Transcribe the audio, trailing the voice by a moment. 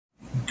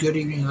Good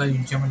evening, ladies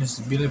and gentlemen. This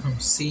is Billy from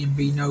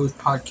CNB Knows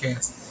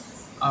Podcast.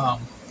 And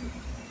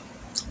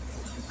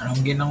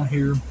I'm getting on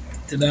here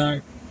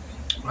tonight.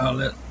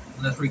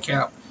 Let's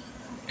recap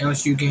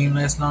LSU game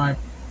last night.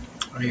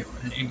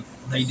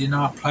 They did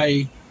not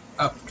play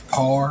up to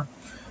par,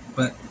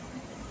 but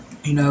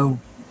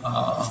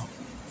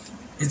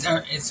it's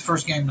the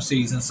first game of the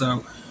season,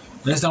 so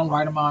let's don't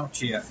write them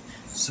out yet.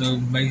 So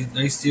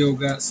they still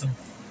got some,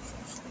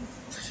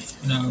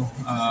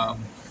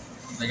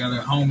 they got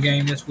a home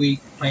game this week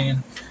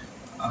playing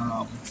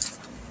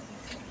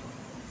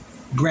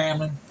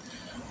Grambling.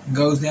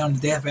 Goes down to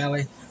Death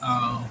Valley.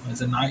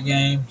 It's a night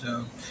game,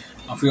 so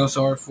I feel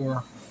sorry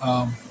for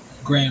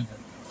Grambling.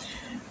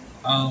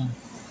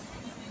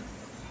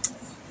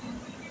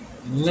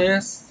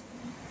 Let's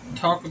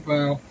talk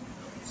about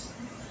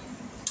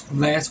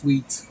last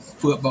week's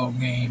football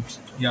games,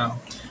 y'all.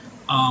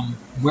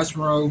 West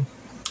Monroe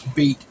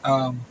beat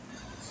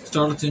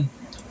Sterling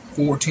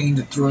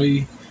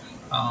 14-3.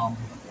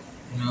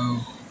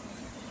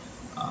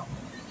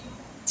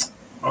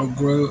 Oak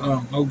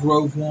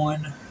Grove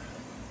won.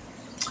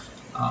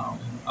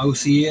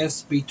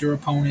 OCS beat their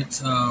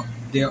opponents.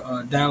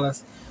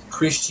 Dallas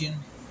Christian.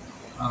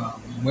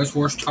 West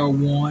Washita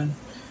won.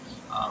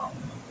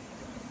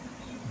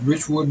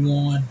 Richwood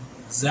won.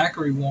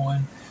 Zachary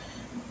won.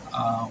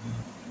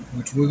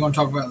 Which we're going to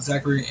talk about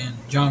Zachary and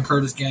John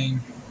Curtis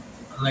game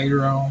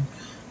later on.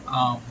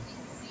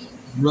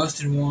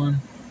 Ruston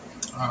won.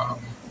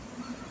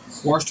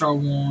 Washita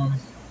won.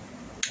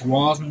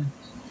 Wasman.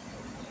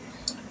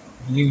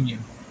 Union.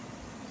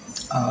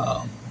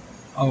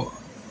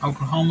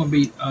 Oklahoma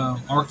beat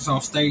Arkansas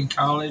State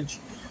College.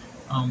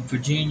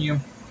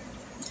 Virginia.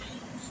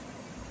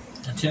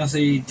 And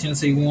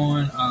Tennessee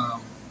won.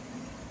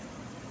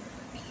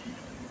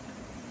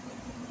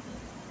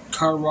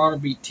 Colorado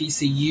beat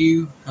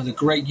TCU. That was a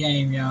great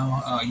game,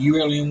 y'all.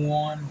 ULM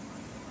won.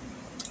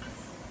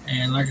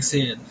 And like I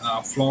said,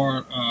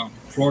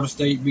 Florida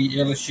State beat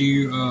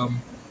LSU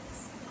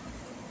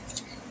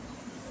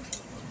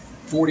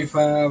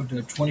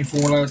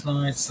 45-24 last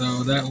night.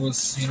 So that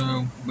was,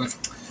 but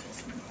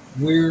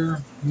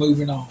we're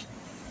moving on.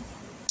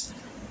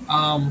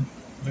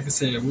 Like I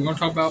said, we're going to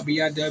talk about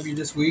BIW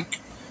this week.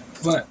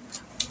 But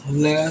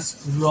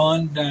let's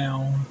run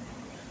down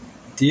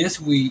this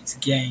week's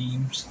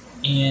games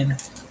in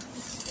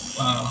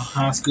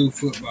high school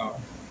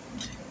football.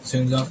 As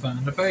soon as I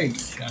find the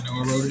page. I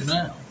know I wrote it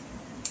down.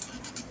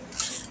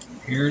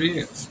 Here it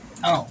is.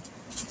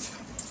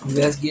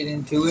 Let's get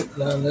into it.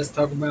 Let's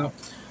talk about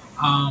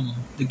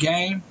the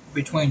game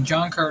between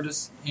John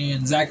Curtis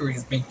and Zachary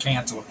has been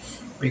canceled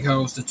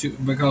because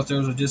there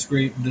was a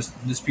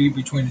dispute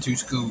between the two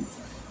schools.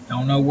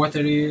 Don't know what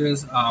that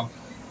is. I've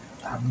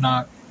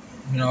not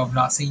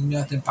seen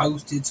nothing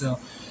posted, so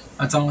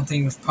that's the only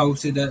thing that was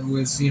posted. That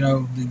was,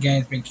 the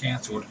game's been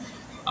canceled.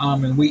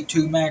 In week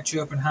 2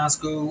 matchup in high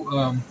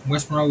school,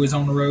 West Monroe is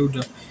on the road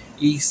to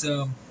East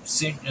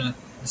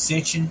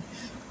Ascension,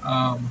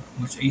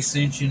 which East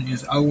Ascension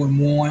is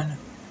 0-1.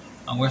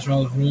 West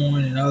Monroe is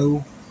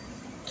 1-0.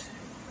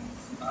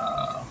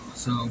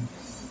 So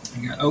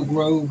you got Oak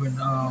Grove and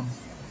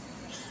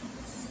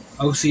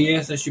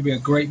OCS. That should be a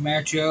great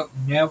matchup.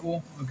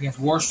 Neville against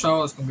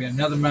Warsaw. It's going to be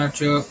another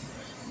matchup.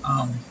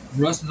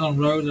 Ruston's on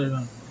the road. They're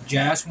in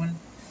Jasmine,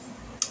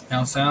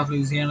 down South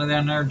Louisiana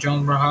down there.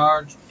 Jonesboro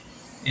Hodge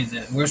is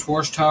at West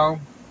Washita.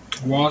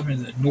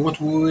 Wasman is at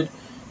Northwood.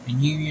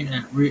 And Union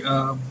at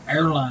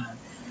Airline.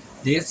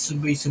 This will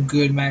be some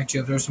good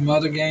matchups. There's some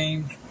other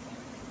games,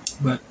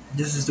 but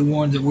this is the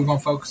one that we're going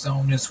to focus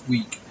on this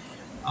week.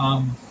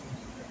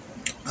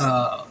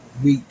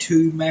 Week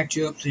 2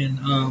 matchups in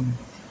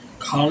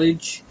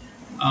college.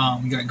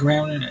 You got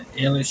Grambling at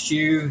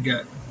LSU. You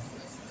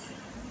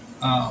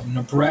got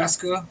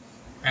Nebraska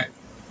at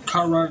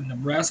Colorado,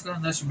 Nebraska.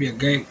 That should be a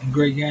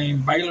great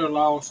game. Baylor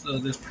lost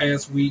this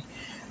past week.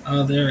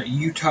 They're at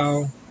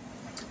Utah.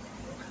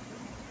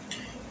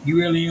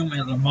 ULM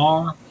at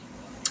Lamar.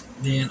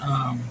 Then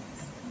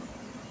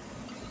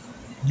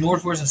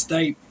Northwestern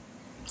State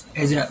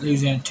is at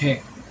Louisiana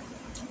Tech.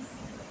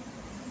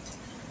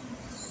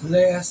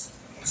 Let's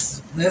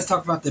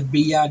talk about the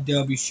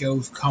BIW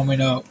shows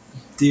coming up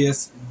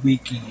this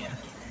weekend.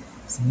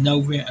 It's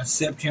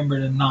September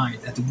the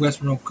 9th at the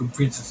West Monroe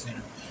Convention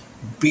Center.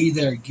 Be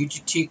there. Get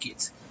your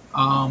tickets.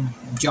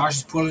 Josh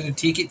is pulling the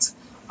tickets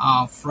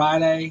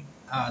Friday,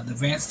 the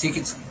advance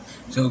tickets.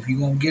 So if you're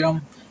going to get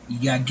them, you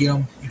got to get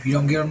them. If you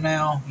don't get them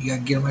now, you got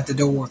to get them at the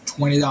door,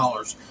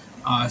 $20.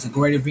 It's a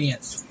great event.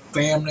 It's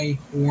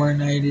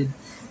family-oriented.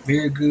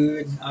 Very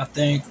good, I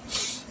think.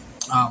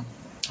 I'm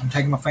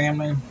taking my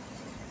family,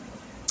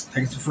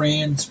 taking some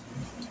friends.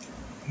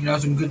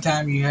 Some good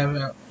time. You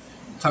have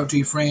talk to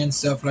your friends,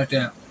 stuff like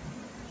that.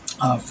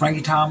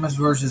 Frankie Thomas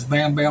versus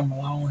Bam Bam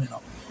Malone in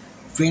a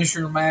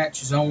finisher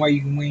match is the only way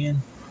you can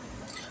win.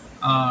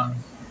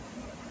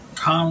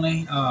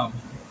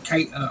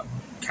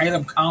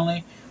 Caleb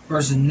Conley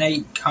versus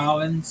Nate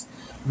Collins.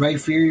 Ray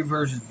Fury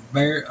versus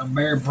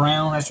Bear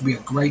Brown. That should be a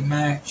great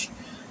match.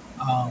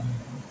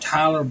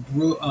 Tyler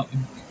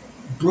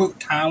Brooke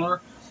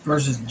Tyler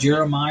versus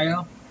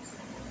Jeremiah.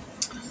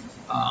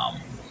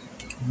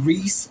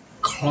 Reese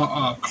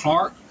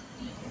Clark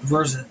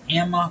versus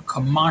Emma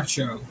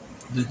Camacho,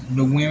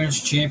 the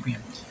women's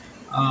champion.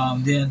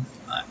 Then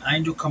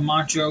Angel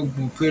Camacho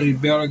will put his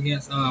belt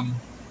against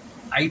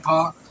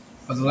APOC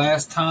for the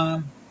last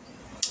time.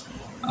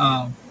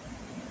 As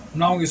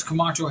long as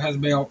Camacho has a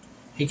belt,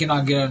 he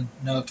cannot get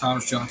another title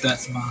shot.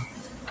 That's my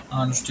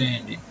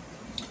understanding.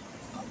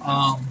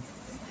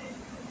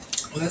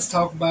 Let's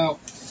talk about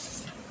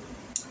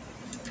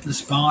the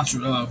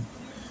sponsor.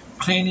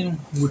 Cleaning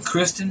with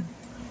Kristen.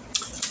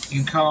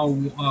 You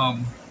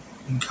can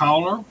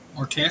call her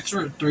or text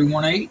her at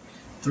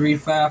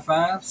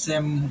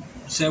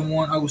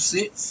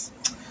 318-355-7106.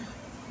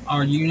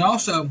 Or you can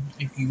also,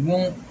 if you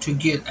want to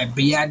get a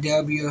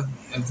BIW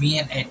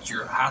event at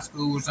your high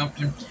school or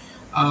something,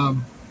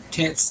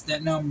 text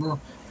that number.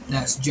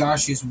 That's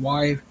Josh's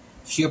wife.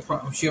 She'll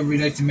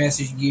relate the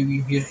message and give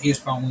you his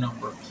phone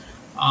number.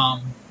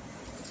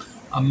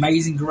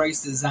 Amazing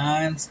Grace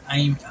Designs,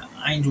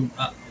 April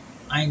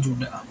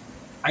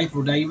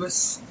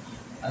Davis,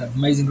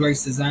 Amazing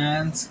Grace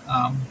Designs.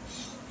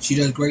 She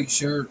does great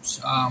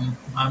shirts.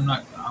 I've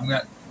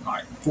got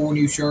like 4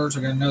 new shirts.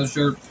 I got another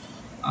shirt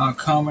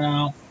coming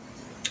out.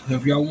 So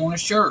if y'all want a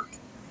shirt,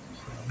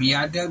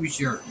 BIW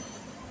shirt,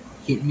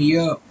 hit me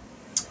up.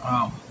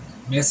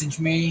 Message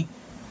me,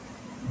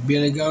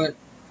 Billy Gullett,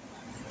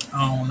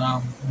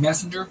 on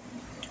Messenger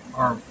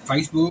or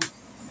Facebook.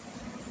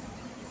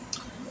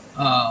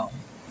 You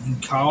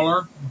can call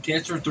her,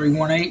 text her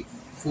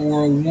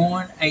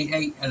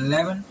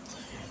 318-401-8811,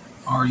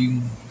 or you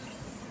can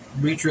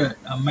reach her at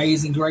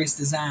Amazing Grace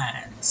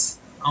Designs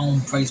on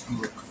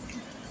Facebook.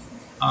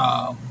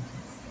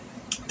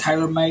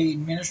 Taylor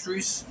Made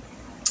Ministries.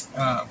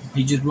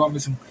 He just brought me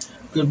some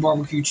good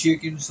barbecue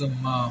chicken,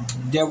 some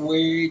devil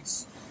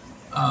eggs,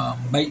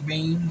 baked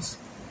beans,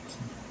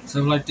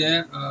 stuff like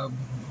that.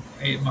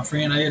 My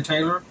friend Aya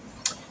Taylor,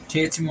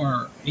 text him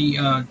or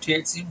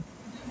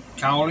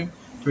call him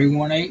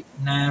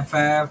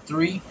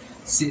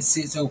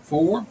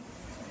 318-953-6604.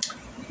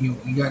 You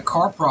got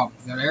car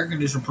problems, you got air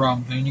conditioner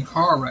problems in your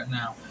car right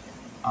now.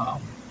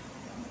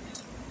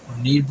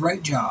 Need a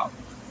brake job,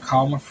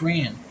 call my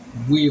friend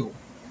Will.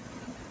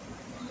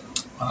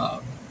 You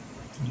can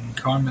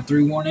call him at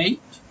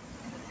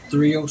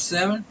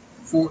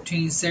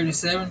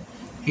 318-307-1477.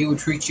 He will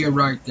treat you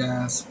right,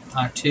 guys.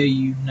 I tell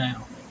you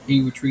now,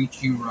 he will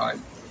treat you right.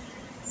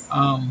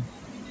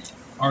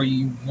 Or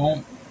you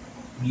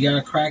got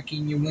a crack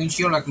in your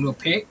windshield, like a little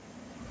peck,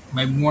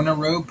 maybe one on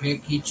the road,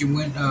 peck hit your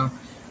wind.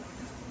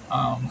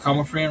 Call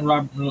my friend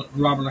Robert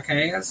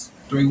Lacaz,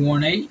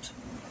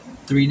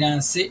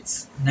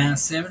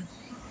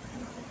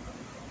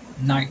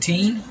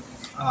 318-396-9719.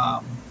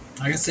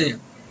 Like I said,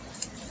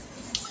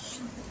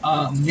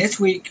 next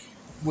week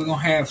we're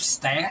gonna have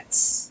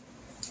stats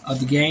of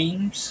the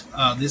games.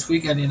 This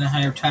week I didn't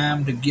have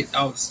time to get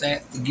all the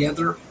stats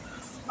together.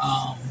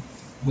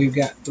 We've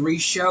got 3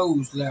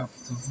 shows left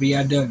for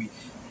BIW.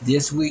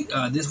 This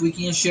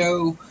weekend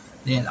show,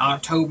 then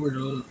October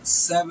the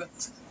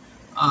 7th,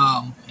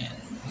 in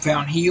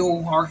Fountain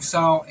Hill,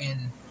 Arkansas,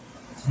 and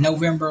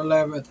November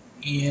 11th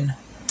in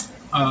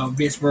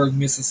Vicksburg,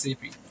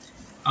 Mississippi.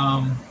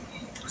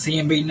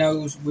 CMB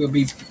knows we'll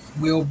be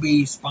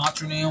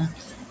sponsoring them.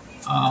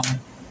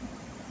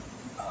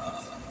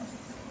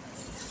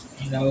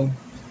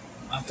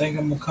 I think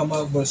I'm gonna come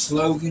up with a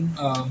slogan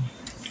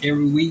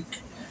every week,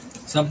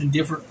 something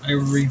different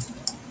every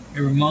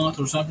month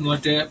or something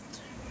like that.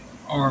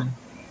 Or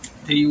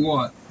tell you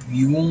what, if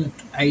you want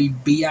a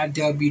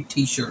BIW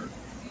t-shirt,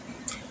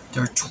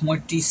 they're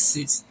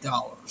 $26.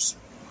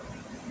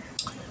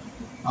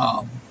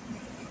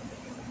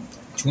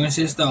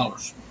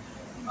 $26.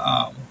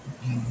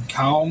 You can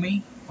call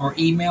me or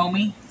email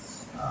me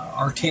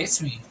or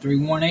text me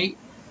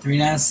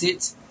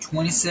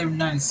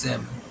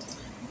 318-396-2797.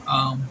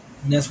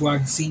 That's where I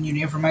can send you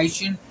the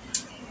information.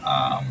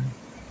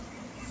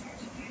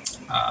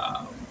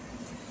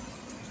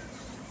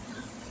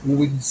 What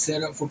we can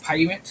set up for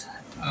payment.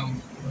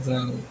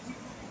 So,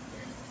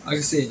 like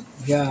I said,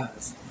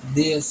 guys,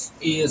 this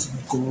is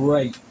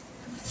great.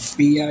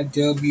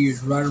 BIW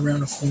is right around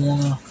the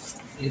corner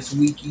this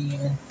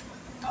weekend.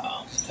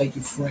 Take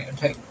your friend,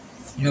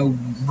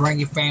 bring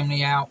your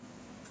family out.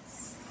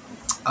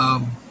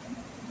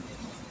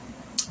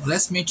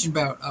 Let's mention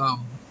about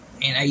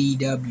in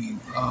AEW.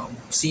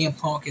 CM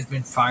Punk has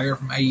been fired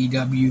from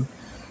AEW.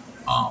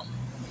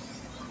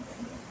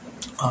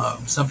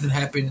 Something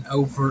happened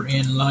over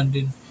in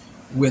London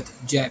with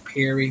Jack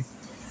Perry.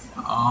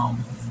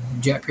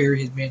 Jack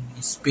Perry has been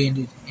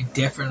suspended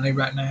indefinitely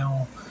right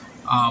now.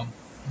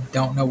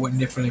 Don't know what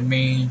indefinitely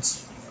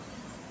means.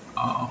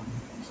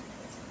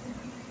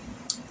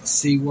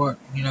 See what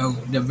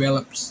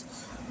develops.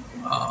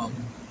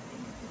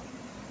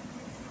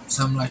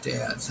 Something like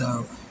that.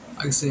 So,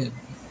 like I said,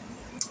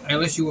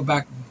 LSU will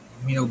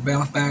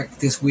bounce back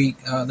this week.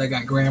 They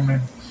got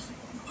Grambling,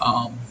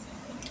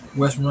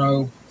 West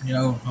Monroe,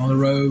 on the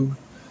road.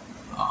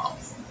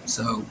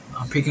 So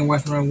I'm picking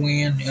West Monroe to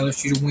win,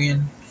 LSU to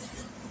win.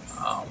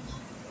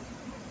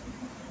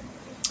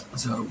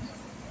 So,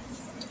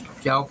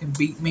 if y'all can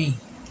beat me,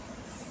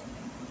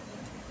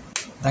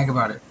 think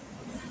about it.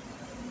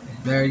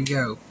 There you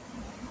go.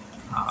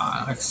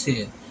 Like I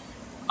said,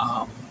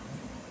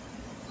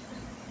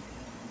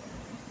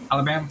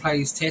 Alabama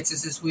plays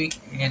Texas this week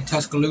in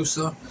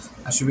Tuscaloosa.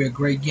 That should be a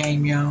great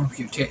game, y'all.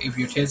 If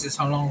you're Texas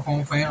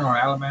Longhorn fan or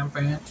Alabama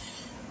fan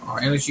or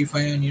LSU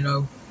fan, you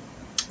know,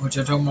 which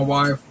I told my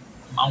wife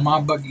on my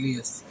bucket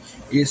list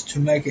is to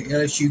make an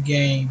LSU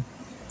game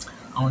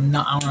on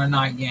a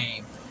night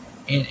game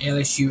in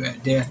LSU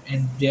at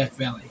Death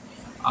Valley.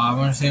 I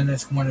understand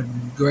that's one of the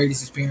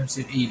greatest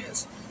experiences it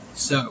is.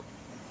 So,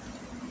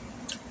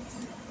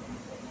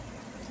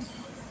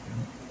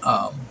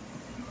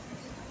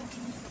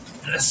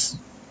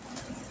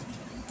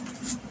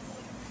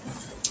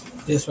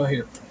 this right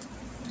here.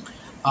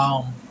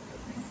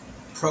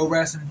 Pro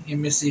Wrestling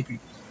in Mississippi.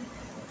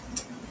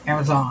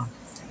 Amazon.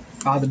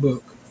 Buy the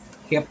book.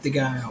 Help the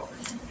guy out.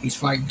 He's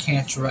fighting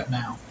cancer right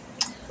now.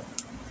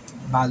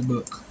 Buy the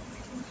book.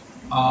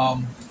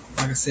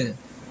 Like I said,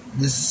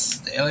 this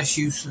is the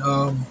LSU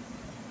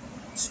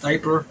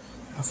stapler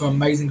from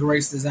Amazing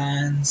Grace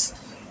Designs.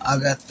 I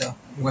got the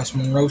West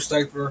Monroe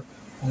stapler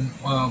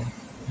from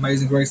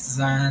Amazing Grace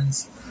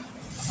Designs.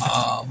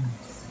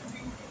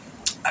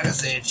 Like I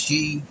said,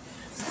 she,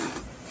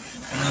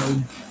 you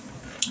know,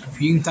 if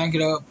you can think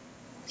it up,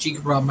 she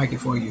could probably make it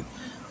for you.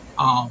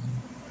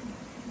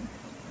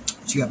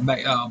 She got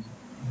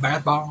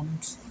bath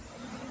bombs.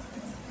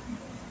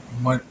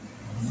 What?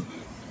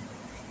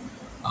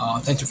 I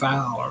think they're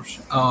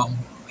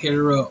 $5. Hit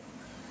her up.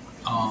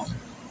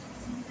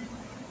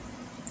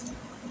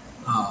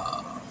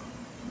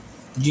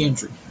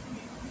 Gentry.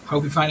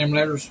 Hope you find them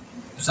letters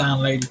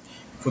signed, lady,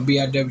 for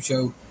BIW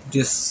show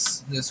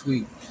this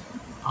week.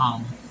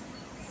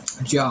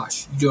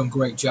 Josh, you're doing a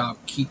great job.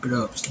 Keep it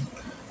up.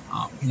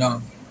 You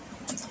know,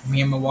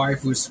 me and my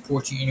wife will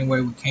support you any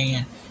way we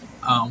can.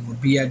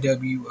 With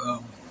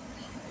BIW,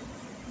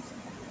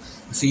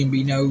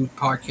 CNB Knows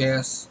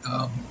podcast,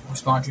 we're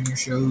sponsoring your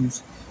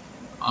shows.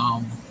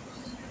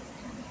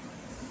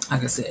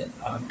 Like I said,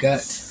 I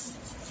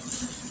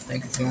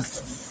think I got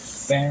the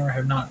banner. I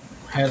have not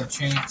had a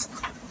chance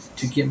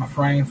to get my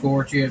frame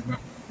for it yet, but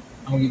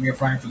I'm gonna get me a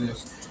frame for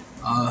this.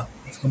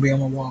 It's gonna be on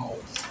my wall.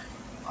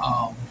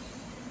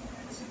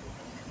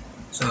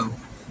 So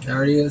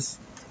there it is.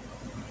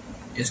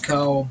 It's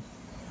called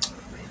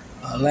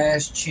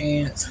Last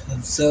Chance.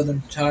 The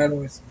Southern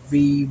title is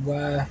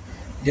BYWC.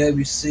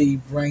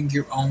 Bring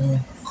Your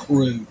Own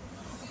Crew.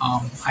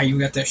 I even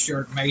got that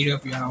shirt made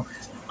up, y'all.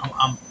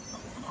 I'm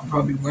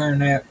probably wearing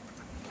that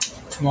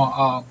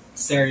tomorrow,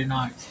 Saturday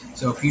night.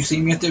 So if you see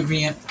me at the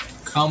event,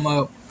 come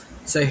up,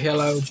 say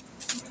hello.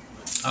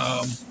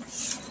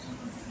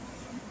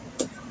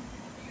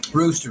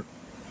 Rooster,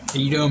 how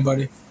you doing,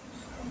 buddy?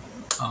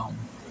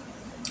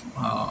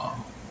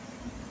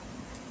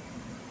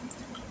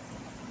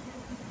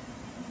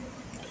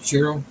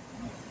 Cheryl,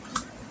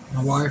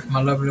 my wife,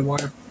 my lovely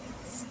wife,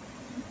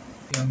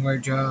 doing a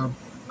great job.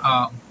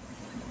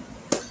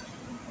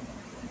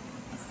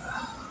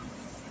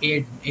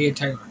 Ed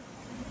Taylor,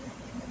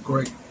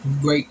 great.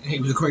 He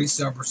was a great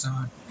supper,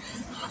 son.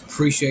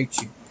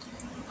 Appreciate you.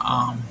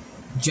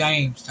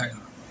 James Taylor,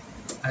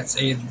 that's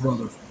Ed's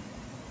brother.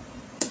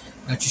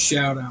 That's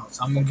your shout outs.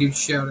 I'm gonna give you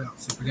shout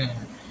outs if we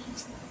can.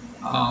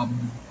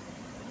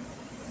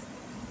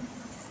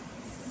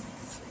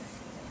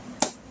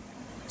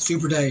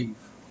 Super Dave,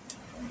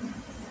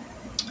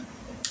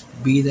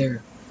 be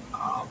there.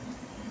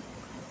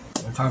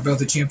 We'll talk about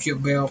the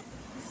championship belt.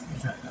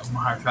 I'm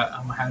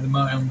gonna have the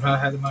money. I'm gonna try to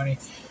have the money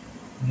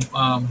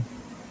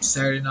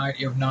Saturday night.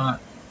 If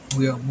not,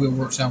 we'll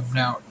work something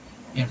out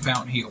in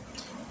Fountain Hill.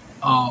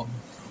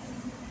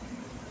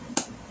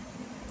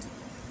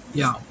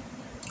 Yeah,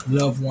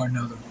 love one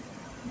another.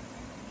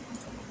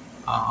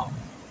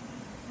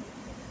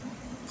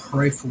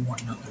 Pray for one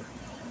another.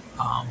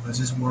 Because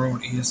this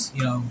world is,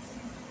 you know,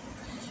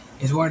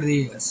 is what it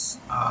is.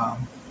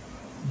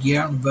 Get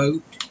out and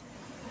vote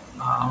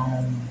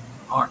on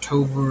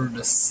October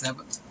the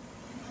 7th.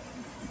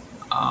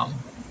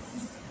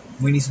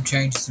 We need some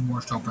changes in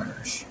Warsaw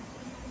Parish.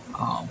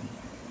 I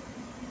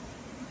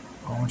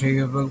want to tell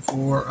you to vote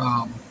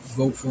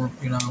for,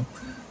 you know,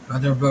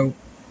 rather vote,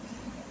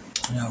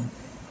 you know,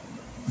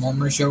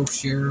 Monroe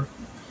Sheriff,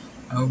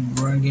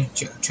 run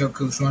against Chuck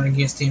Cook's running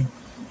against him.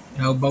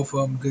 You know, both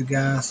of them good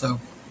guys, so,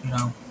 you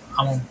know,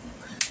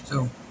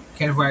 so,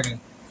 Kenneth Wagner,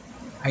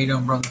 how you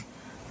doing, brother?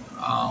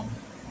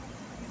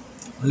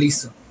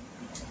 Lisa,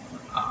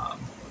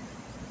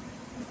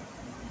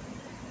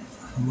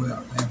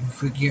 well, I'm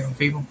forgetting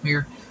people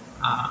here,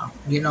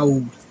 getting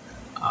old.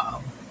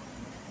 Like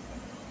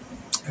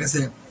I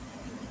said,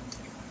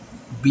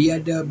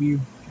 BIW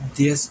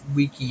this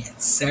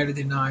weekend,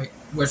 Saturday night,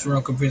 West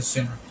Monroe Convention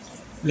Center.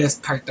 Let's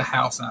pack the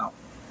house out.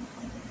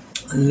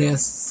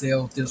 Let's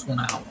sell this one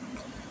out.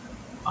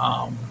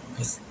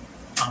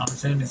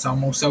 It's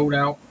almost sold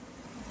out.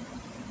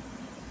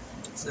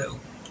 So,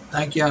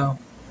 thank y'all.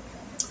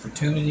 for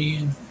tuning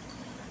in.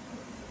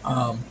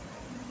 Like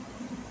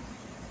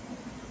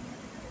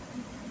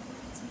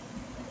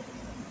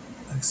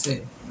I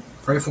said,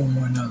 pray for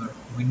one another.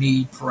 We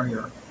need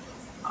prayer.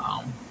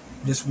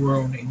 This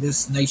world,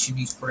 this nation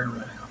needs prayer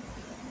right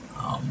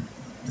now.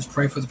 Just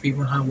pray for the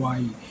people in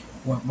Hawaii,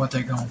 what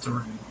they're going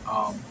through.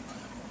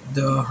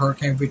 The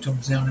hurricane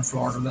victims down in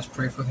Florida, let's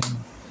pray for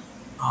them.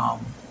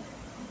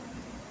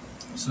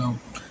 So,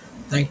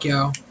 thank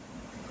y'all.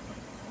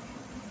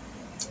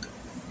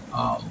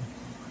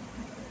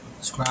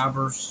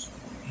 Subscribers,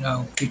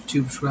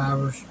 52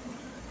 subscribers.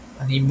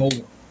 I need more.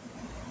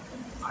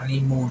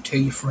 Tell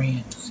your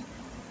friends.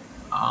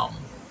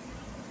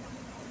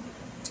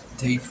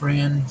 Tell your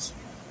friends.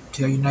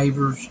 Tell your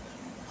neighbors.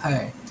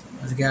 Hey,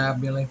 there's a guy,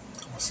 Billy.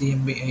 I see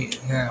him. He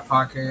had a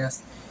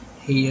podcast.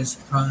 He is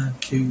trying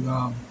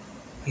to.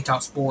 He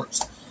talks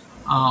sports.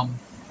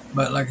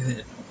 But like I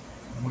said,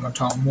 we're gonna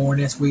talk more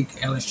next week.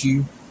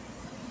 LSU.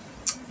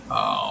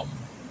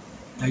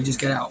 They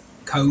just got out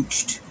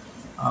coached,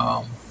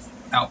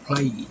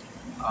 outplayed.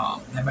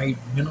 They made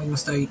mental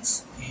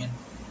mistakes, and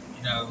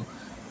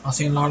I've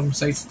seen a lot of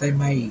mistakes that they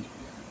made.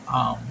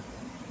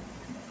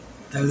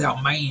 They was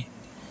outmanned.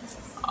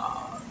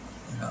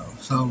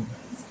 So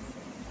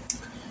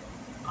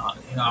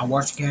I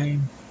watched the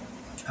game.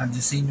 I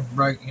just seen the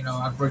break.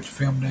 I break the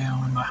film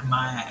down in my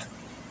mind.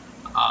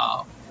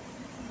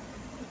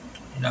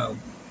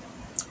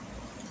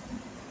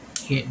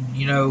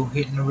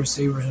 Hitting the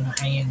receivers in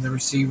the hand. The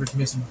receivers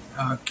missing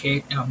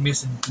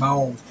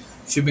balls.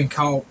 Should have been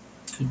caught.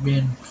 Could have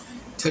been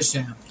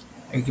touchdown.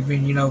 It could have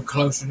been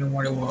closer than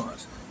what it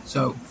was.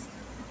 So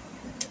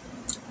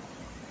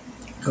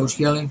Coach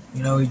Kelly,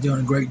 he's doing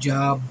a great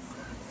job.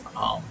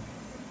 Like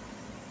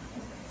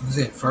I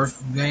said,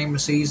 first game of the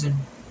season.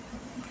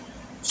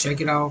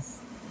 Shake it off.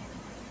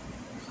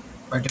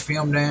 Break the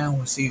film down.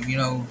 We'll see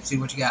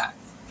what you got.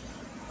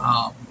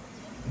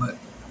 But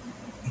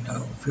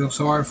feel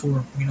sorry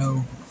for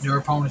their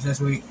opponents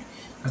this week,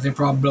 because they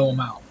probably blow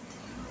them out.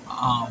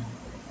 I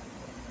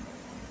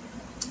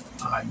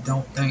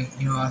don't think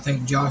I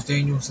think Josh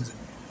Daniels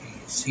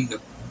he's a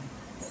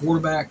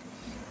quarterback,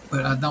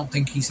 but I don't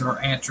think he's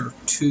our answer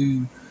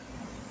to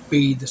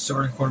be the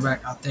starting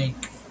quarterback. I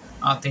think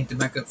the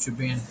backup should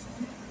be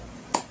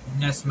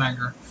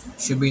Nessmacher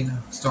should be the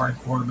starting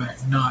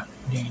quarterback, not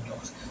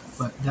Daniels.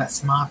 But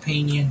that's my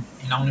opinion,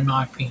 and only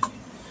my opinion.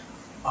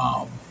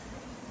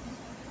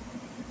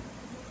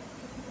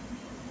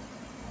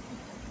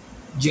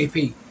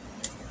 JP,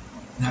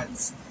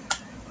 that's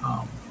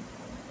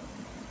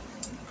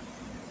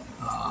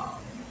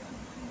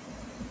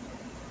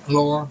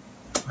Laura,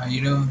 how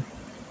you doing?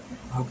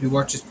 I hope you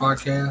watch this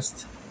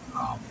podcast.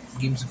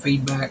 Give me some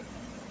feedback.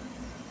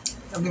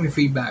 Don't give me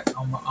feedback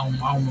on my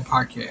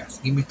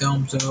podcast. Give me a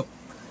thumbs up.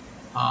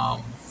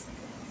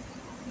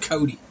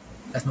 Cody,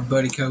 that's my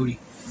buddy Cody.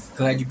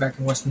 Glad you're back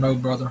in West Monroe,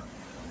 brother.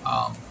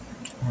 I'm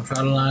gonna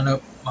try to line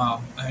up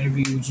an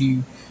interview with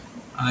you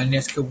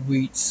next couple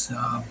weeks.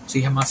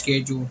 See how my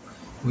schedule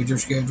with your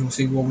schedule.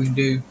 See what we can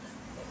do,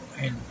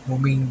 and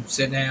when we can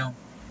sit down,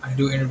 I can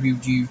do an interview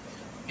with you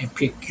and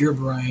pick your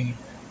brain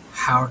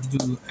how to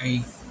do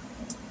a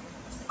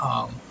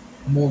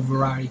more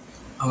variety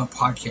of a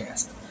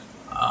podcast.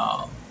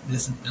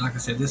 This, like I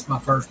said, this is my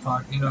first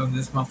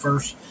this is my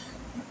first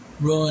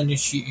run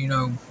this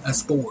year, at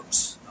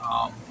sports.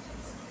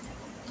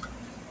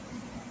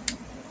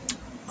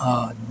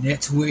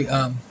 Next week,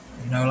 like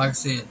I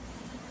said,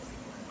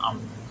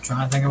 I'm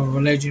trying to think of a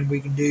legend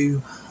we can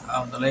do,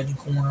 the legend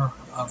corner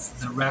of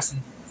the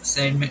wrestling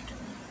segment.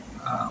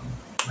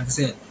 Like I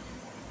said,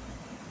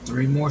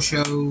 3 more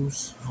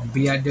shows on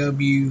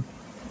BIW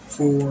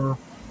for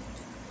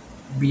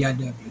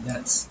BIW.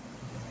 That's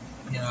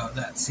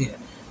it.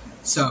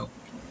 So,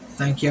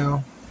 thank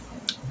y'all.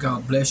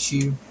 God bless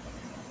you,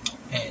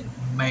 and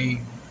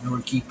may the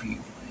Lord keep you.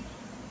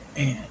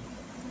 And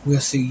we'll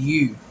see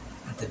you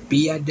at the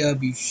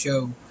BIW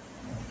show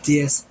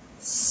this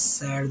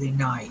Saturday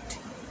night.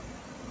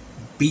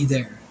 Be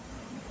there.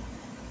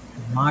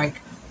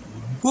 Mike,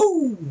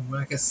 woo!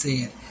 Like I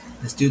said,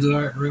 let's do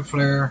the Ric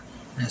Flair.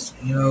 Let's,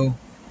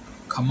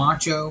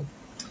 Camacho.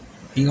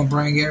 He gonna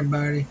bring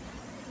everybody.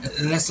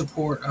 And let's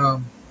support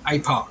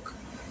APOC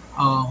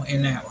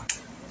in that one.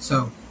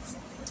 So,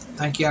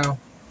 thank y'all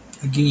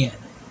again.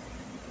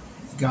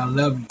 God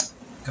love you.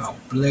 God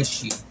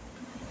bless you.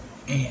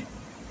 And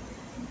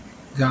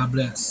God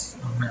bless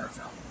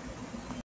America.